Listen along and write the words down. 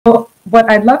what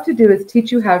I'd love to do is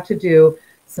teach you how to do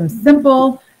some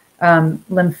simple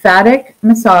lymphatic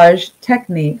massage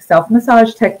techniques,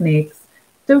 self-massage techniques,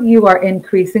 so you are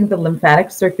increasing the lymphatic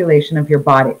circulation of your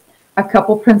body. A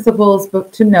couple principles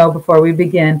to know before we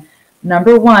begin.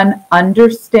 Number one,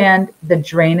 understand the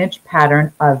drainage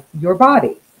pattern of your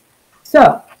body.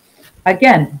 So,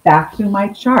 again, back to my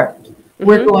chart.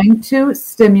 We're going to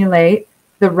stimulate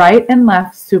the right and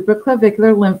left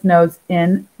supraclavicular lymph nodes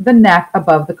in the neck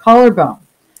above the collarbone.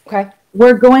 Okay.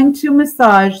 We're going to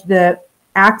massage the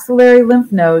axillary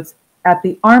lymph nodes at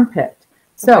the armpit.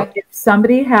 So if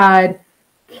somebody had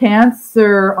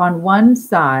cancer on one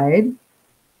side,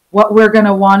 what we're going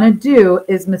to want to do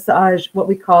is massage what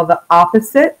we call the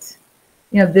opposite.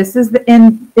 You know, this is the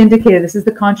indicator. This is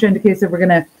the contraindicator. So we're going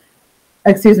to,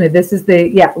 excuse me, this is the,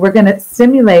 yeah, we're going to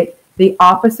stimulate the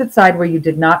opposite side where you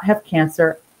did not have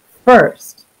cancer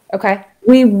first. Okay.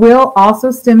 We will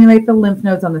also stimulate the lymph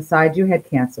nodes on the side you had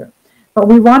cancer. But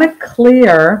we want to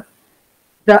clear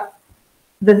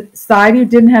the side you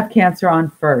didn't have cancer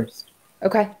on first.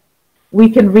 Okay. We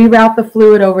can reroute the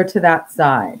fluid over to that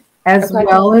side, as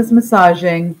well as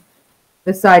massaging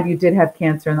the side you did have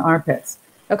cancer in the armpits.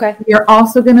 Okay. You're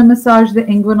also going to massage the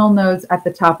inguinal nodes at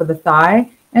the top of the thigh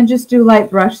and just do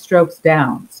light brush strokes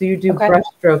down. So you do brush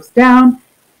strokes down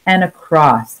and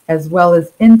across, as well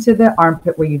as into the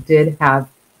armpit where you did have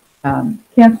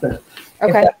cancer.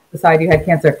 If that's the side you had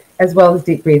cancer, as well as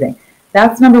deep breathing.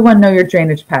 That's number one, know your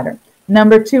drainage pattern.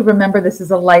 Number two, remember this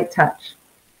is a light touch.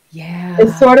 Yeah.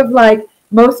 It's sort of like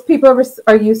most people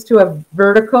are used to a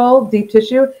vertical deep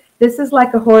tissue. This is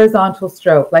like a horizontal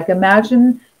stroke. Like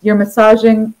imagine you're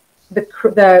massaging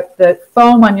the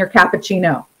foam on your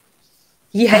cappuccino.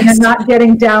 Yes. And you're not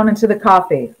getting down into the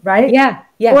coffee, right? Yeah.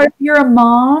 Yeah. Or if you're a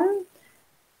mom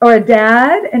or a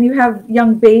dad and you have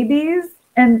young babies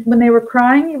and when they were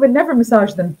crying, you would never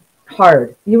massage them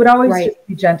hard. You would always just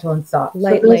be gentle and soft.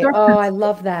 Lightly. So I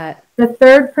love that. The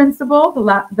third principle, the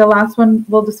last one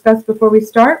we'll discuss before we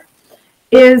start,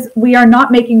 is we are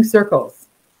not making circles.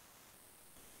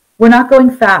 We're not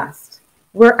going fast.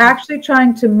 We're actually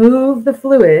trying to move the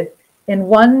fluid in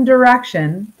one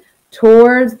direction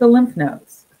towards the lymph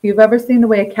nodes. If you've ever seen the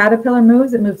way a caterpillar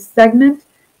moves, it moves segment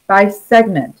by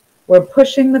segment. We're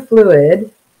pushing the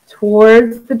fluid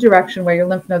towards the direction where your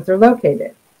lymph nodes are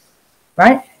located,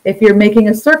 right? If you're making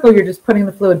a circle, you're just putting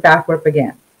the fluid back where it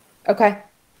began. Okay.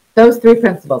 Those three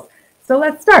principles. So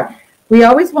let's start. We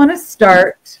always want to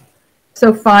start,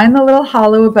 so find the little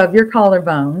hollow above your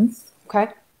collarbones. Okay.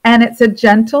 And it's a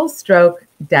gentle stroke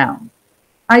down.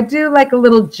 I do like a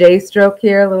little J stroke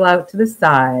here, a little out to the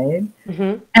side.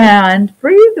 And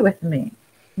breathe with me.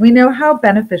 We know how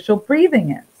beneficial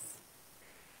breathing is.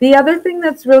 The other thing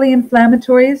that's really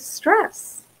inflammatory is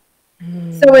stress.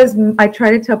 So as I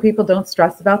try to tell people, don't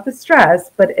stress about the stress,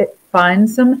 but find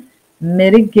some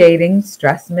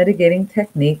stress mitigating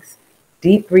techniques.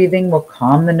 Deep breathing will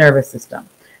calm the nervous system.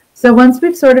 So once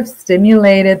we've sort of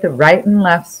stimulated the right and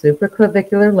left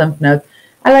supraclavicular lymph nodes,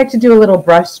 I like to do a little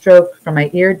brush stroke from my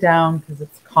ear down because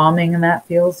it's calming and that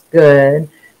feels good.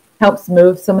 Helps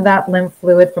move some of that lymph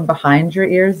fluid from behind your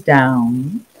ears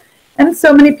down. And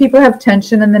so many people have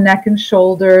tension in the neck and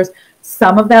shoulders.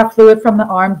 Some of that fluid from the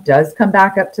arm does come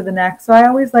back up to the neck. So I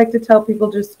always like to tell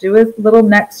people just do a little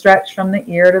neck stretch from the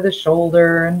ear to the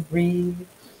shoulder and breathe.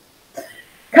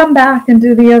 Come back and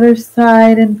do the other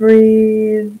side and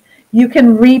breathe. You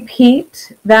can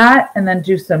repeat that and then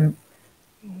do some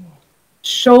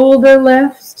shoulder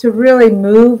lifts to really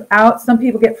move out. Some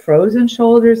people get frozen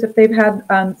shoulders if they've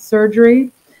had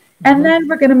surgery. And then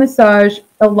we're going to massage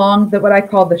along what I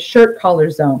call the shirt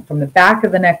collar zone from the back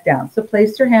of the neck down. So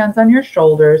place your hands on your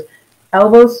shoulders,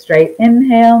 elbows straight.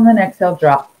 Inhale and then exhale,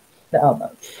 drop the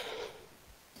elbows.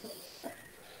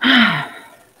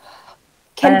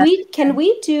 Can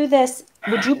we do this?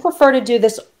 Would you prefer to do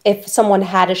this if someone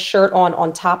had a shirt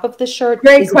on top of the shirt?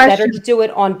 Great Is question. it better to do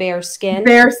it on bare skin?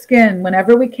 Bare skin.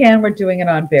 Whenever we can, we're doing it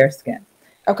on bare skin.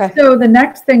 Okay. So the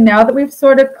next thing, now that we've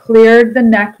sort of cleared the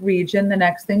neck region, the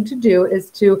next thing to do is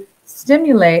to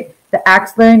stimulate the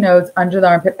axillary nodes under the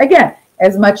armpit. Again,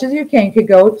 as much as you can. You could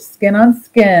go skin on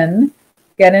skin,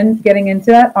 getting into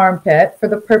that armpit. For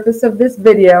the purpose of this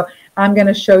video, I'm going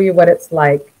to show you what it's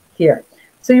like here.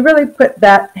 So you really put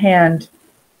that hand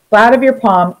flat of your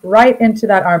palm right into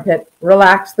that armpit,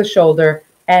 relax the shoulder,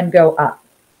 and go up.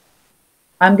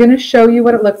 I'm going to show you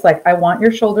what it looks like. I want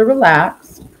your shoulder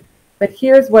relaxed, but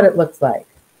here's what it looks like.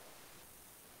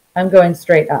 I'm going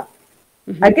straight up.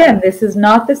 Again, this is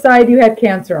not the side you had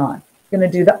cancer on. I'm going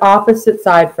to do the opposite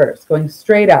side first, going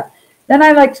straight up. Then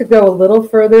I like to go a little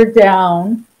further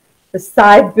down the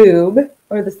side boob,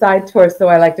 or the side torso,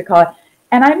 I like to call it,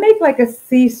 And I make like a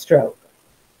C stroke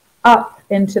up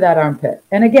into that armpit.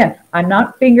 And again, I'm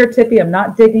not fingertippy. I'm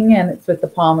not digging in. It's with the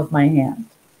palm of my hand.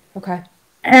 Okay.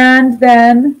 And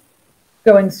then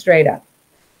going straight up.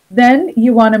 Then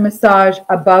you want to massage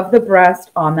above the breast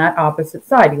on that opposite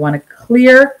side. You want to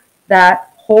clear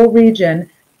that whole region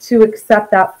to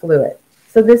accept that fluid.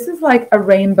 So this is like a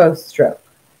rainbow stroke,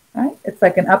 right? It's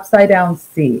like an upside down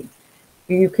C.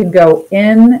 You can go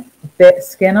in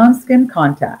skin on skin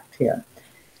contact here.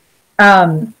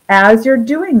 As you're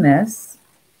doing this,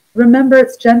 remember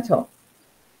it's gentle.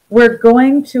 We're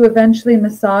going to eventually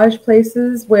massage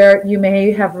places where you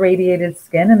may have radiated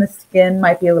skin and the skin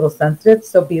might be a little sensitive,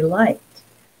 so be light.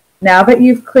 Now that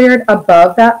you've cleared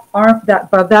above that arm,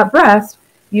 above that breast,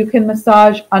 you can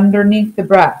massage underneath the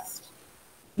breast.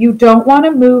 You don't want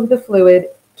to move the fluid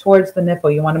towards the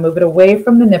nipple. You want to move it away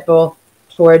from the nipple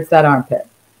towards that armpit.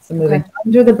 So moving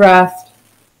under the breast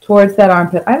towards that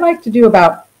armpit. I like to do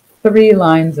about 3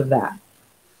 lines of that.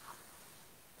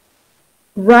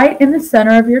 Right in the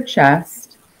center of your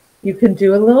chest, you can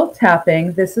do a little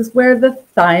tapping. This is where the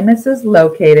thymus is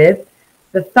located.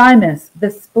 The thymus,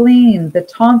 the spleen, the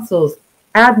tonsils,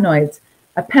 adenoids,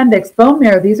 appendix, bone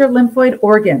marrow, these are lymphoid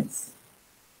organs.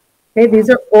 Okay, these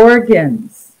are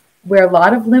organs where a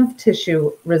lot of lymph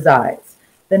tissue resides.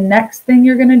 The next thing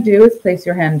you're going to do is place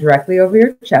your hand directly over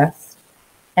your chest,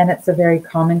 and it's a very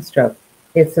calming stroke.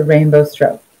 It's a rainbow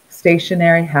stroke.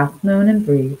 Stationary, half moon, and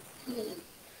breathe.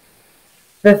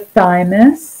 The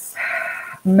thymus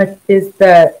is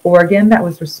the organ that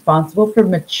was responsible for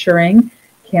maturing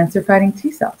cancer-fighting T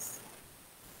cells.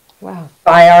 Wow.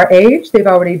 By our age, they've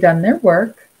already done their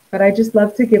work, but I just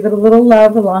love to give it a little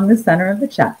love along the center of the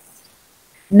chest.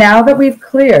 Now that we've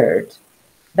cleared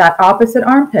that opposite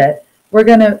armpit, we're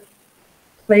going to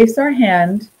place our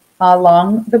hand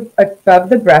above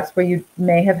the breast where you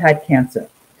may have had cancer.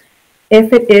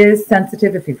 If it is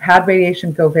sensitive, if you've had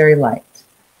radiation, go very light.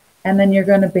 And then you're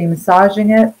going to be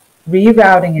massaging it,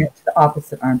 rerouting it to the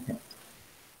opposite armpit.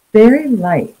 Very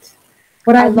light.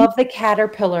 I love the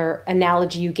caterpillar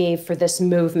analogy you gave for this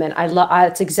movement.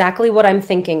 It's exactly what I'm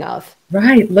thinking of.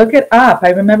 Right. Look it up.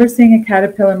 I remember seeing a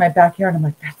caterpillar in my backyard. I'm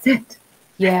like, that's it.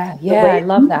 Yeah. Yeah. I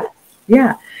love that.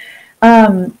 Yeah.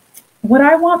 What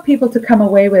I want people to come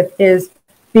away with is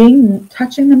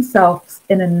touching themselves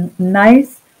in a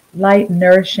nice, light,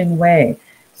 nourishing way.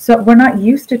 So we're not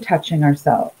used to touching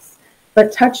ourselves.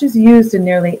 But touch is used in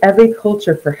nearly every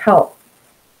culture for health.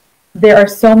 There are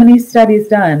so many studies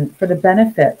done for the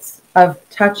benefits of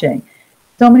touching.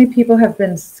 So many people have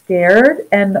been scared,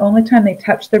 and the only time they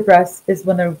touch their breasts is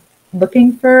when they're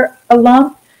looking for a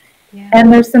lump. Yeah.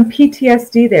 And there's some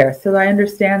PTSD there, so I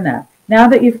understand that. Now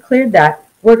that you've cleared that,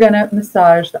 we're going to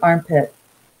massage the armpit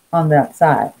on that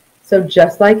side. So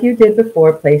just like you did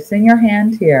before, placing your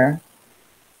hand here,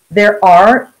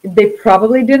 they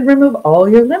probably didn't remove all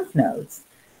your lymph nodes.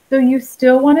 So you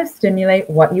still want to stimulate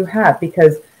what you have,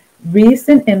 because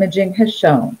recent imaging has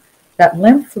shown that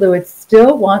lymph fluid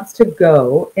still wants to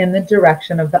go in the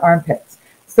direction of the armpits.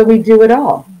 So we do it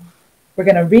all. We're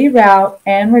going to reroute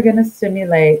and we're going to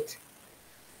stimulate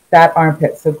that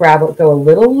armpit. So go a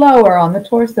little lower on the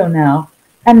torso now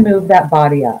and move that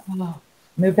body up.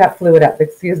 Move that fluid up,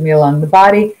 along the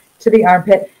body to the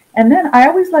armpit. And then I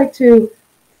always like to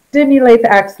stimulate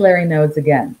the axillary nodes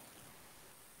again.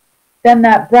 Then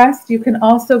that breast, you can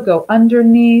also go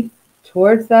underneath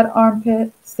towards that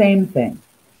armpit. Same thing.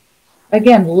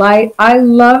 Again, light. I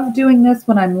love doing this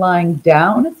when I'm lying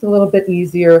down. It's a little bit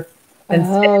easier than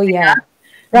standing up.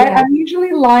 Right? Yeah. I'm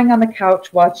usually lying on the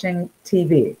couch watching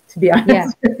TV, to be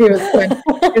honest with you, is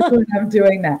when I'm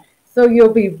doing that. So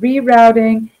you'll be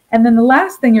rerouting. And then the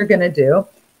last thing you're going to do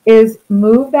is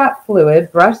move that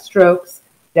fluid, brush strokes,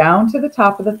 down to the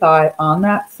top of the thigh on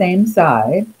that same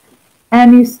side.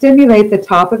 And you stimulate the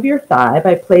top of your thigh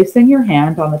by placing your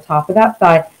hand on the top of that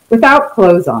thigh without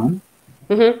clothes on.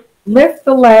 Mm-hmm. Lift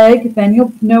the leg, then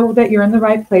you'll know that you're in the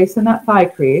right place in that thigh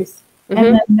crease. Mm-hmm.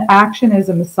 And then the action is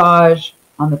a massage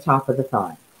on the top of the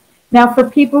thigh. Now, for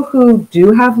people who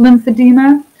do have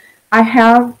lymphedema, I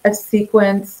have a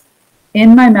sequence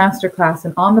in my masterclass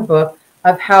and on the book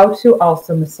of how to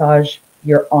also massage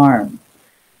your arm.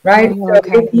 Right? Oh,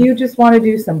 okay. So if you just want to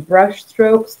do some brush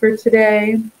strokes for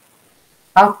today,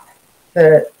 up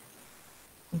the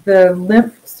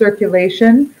lymph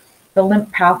circulation, the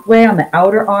lymph pathway on the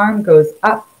outer arm goes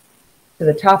up to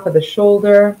the top of the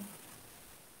shoulder,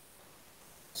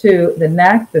 to the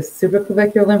neck, the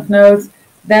supraclavicular lymph nodes.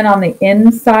 Then on the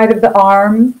inside of the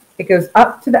arm, it goes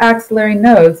up to the axillary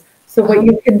nodes. So what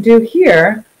you can do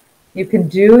here, you can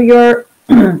do your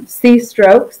C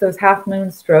strokes, those half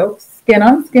moon strokes, skin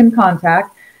on skin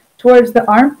contact towards the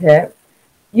armpit,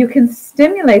 you can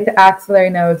stimulate the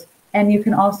axillary nodes, and you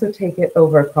can also take it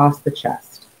over across the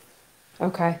chest.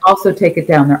 Okay. Also take it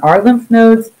down. There are lymph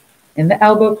nodes in the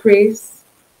elbow crease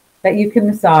that you can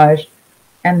massage,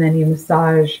 and then you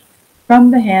massage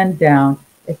from the hand down.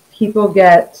 If people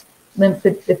get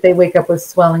if they wake up with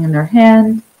swelling in their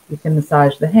hand, you can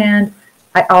massage the hand.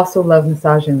 I also love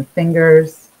massaging the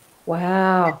fingers.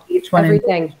 Wow. Each one.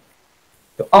 Everything.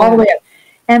 All the way up.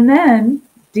 And then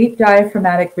deep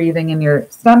diaphragmatic breathing in your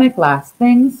stomach, last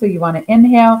thing. So you want to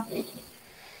inhale,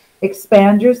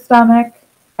 expand your stomach,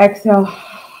 exhale,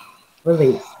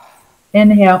 release.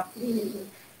 Inhale,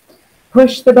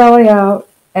 push the belly out,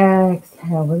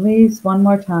 exhale, release. One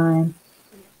more time.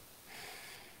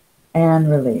 And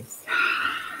release.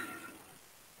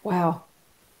 Wow.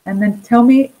 And then tell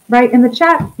me right in the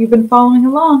chat if you've been following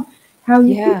along how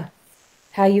you feel.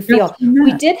 How you feel.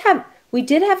 We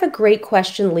did have a great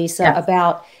question, Lisa,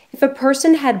 about if a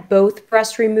person had both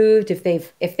breasts removed, if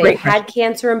they've had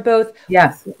cancer in both,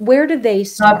 where do they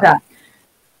start? Love that.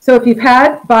 So if you've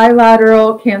had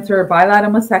bilateral cancer or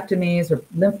bilateral mastectomies or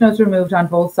lymph nodes removed on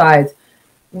both sides,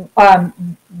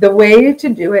 the way to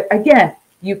do it, again,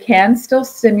 you can still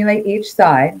stimulate each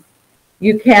side.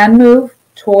 You can move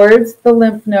towards the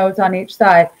lymph nodes on each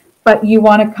side, but you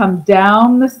want to come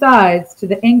down the sides to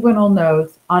the inguinal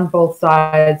nodes on both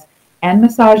sides and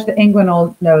massage the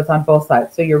inguinal nodes on both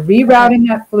sides. So you're rerouting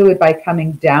that fluid by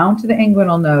coming down to the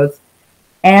inguinal nodes,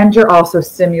 and you're also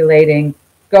stimulating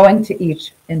going to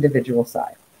each individual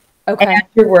side. Okay. And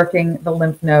you're working the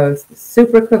lymph nodes, the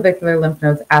supraclavicular lymph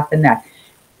nodes at the neck.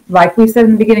 Like we said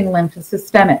in the beginning, lymph is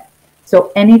systemic.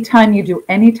 So anytime you do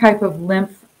any type of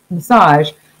lymph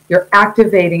massage, you're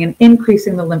activating and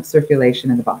increasing the lymph circulation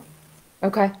in the body.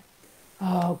 Okay.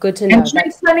 Oh, good to know. And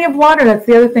drink plenty of water. That's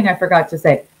the other thing I forgot to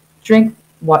say. Drink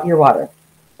your water.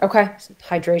 Okay.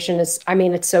 Hydration is, I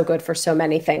mean, it's so good for so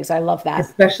many things. I love that.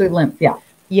 Especially lymph,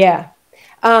 Yeah.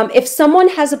 If someone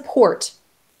has a port,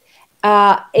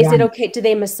 is it okay? Do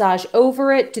they massage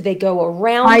over it? Do they go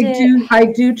around it? I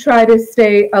do try to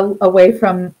stay away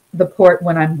from the port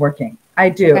when I'm working. I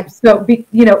do. Okay. So,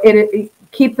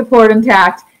 keep the port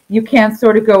intact. You can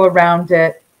sort of go around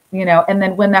it, and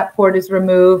then when that port is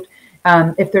removed,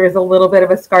 if there is a little bit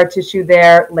of a scar tissue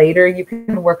there later, you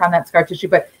can work on that scar tissue.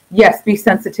 But yes, be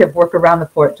sensitive, work around the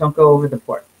port. Don't go over the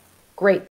port. Great.